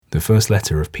The first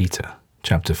letter of Peter,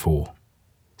 chapter 4.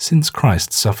 Since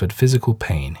Christ suffered physical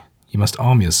pain, you must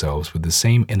arm yourselves with the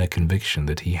same inner conviction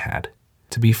that he had.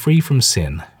 To be free from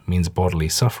sin means bodily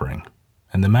suffering,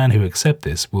 and the man who accepts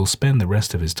this will spend the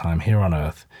rest of his time here on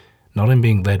earth not in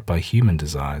being led by human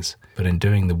desires, but in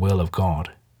doing the will of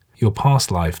God. Your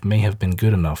past life may have been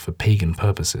good enough for pagan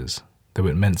purposes, though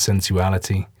it meant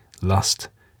sensuality, lust,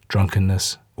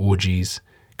 drunkenness, orgies,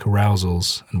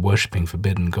 carousals, and worshipping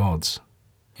forbidden gods.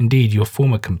 Indeed, your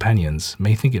former companions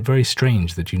may think it very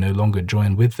strange that you no longer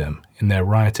join with them in their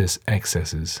riotous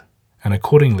excesses, and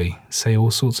accordingly say all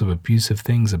sorts of abusive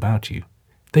things about you.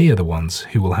 They are the ones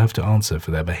who will have to answer for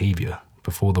their behavior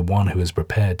before the one who is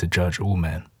prepared to judge all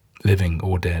men, living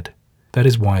or dead. That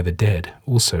is why the dead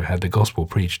also had the gospel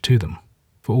preached to them.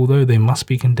 For although they must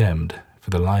be condemned for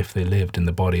the life they lived in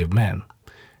the body of men,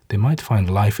 they might find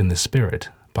life in the spirit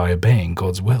by obeying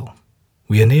God's will.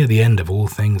 We are near the end of all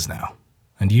things now,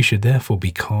 and you should therefore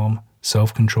be calm,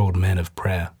 self-controlled men of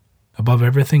prayer. Above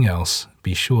everything else,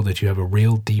 be sure that you have a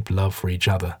real deep love for each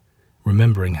other,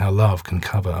 remembering how love can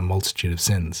cover a multitude of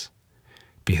sins.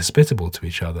 Be hospitable to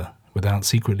each other without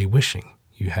secretly wishing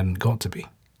you hadn't got to be.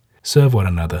 Serve one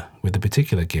another with the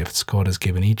particular gifts God has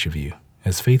given each of you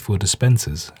as faithful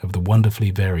dispensers of the wonderfully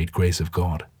varied grace of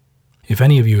God. If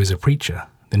any of you is a preacher,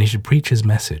 then he should preach his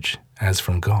message as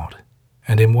from God.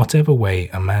 And in whatever way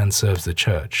a man serves the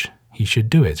church, he should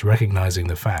do it recognizing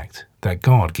the fact that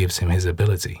God gives him his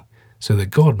ability, so that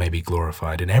God may be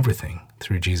glorified in everything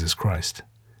through Jesus Christ.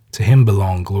 To him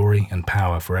belong glory and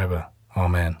power forever.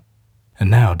 Amen. And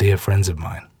now, dear friends of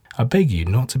mine, I beg you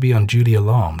not to be unduly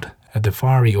alarmed at the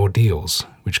fiery ordeals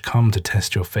which come to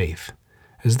test your faith,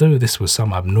 as though this was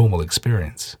some abnormal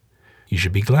experience. You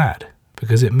should be glad,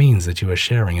 because it means that you are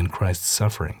sharing in Christ's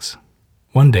sufferings.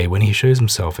 One day when he shows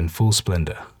himself in full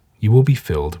splendor, you will be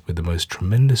filled with the most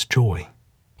tremendous joy.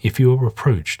 If you are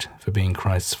reproached for being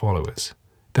Christ's followers,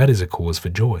 that is a cause for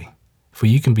joy, for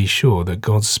you can be sure that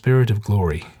God's Spirit of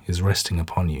glory is resting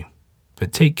upon you.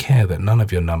 But take care that none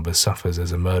of your number suffers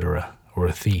as a murderer, or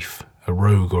a thief, a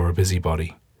rogue, or a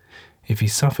busybody. If he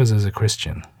suffers as a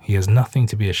Christian, he has nothing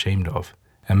to be ashamed of,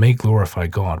 and may glorify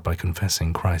God by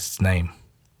confessing Christ's name.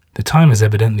 The time has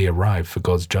evidently arrived for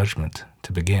God's judgment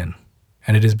to begin,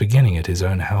 and it is beginning at his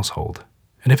own household.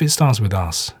 And if it starts with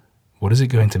us, what is it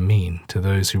going to mean to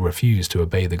those who refuse to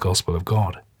obey the gospel of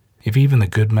God? If even the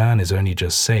good man is only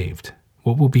just saved,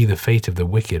 what will be the fate of the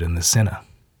wicked and the sinner?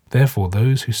 Therefore,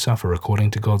 those who suffer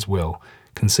according to God's will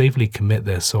can safely commit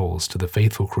their souls to the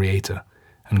faithful Creator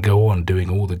and go on doing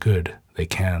all the good they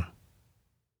can.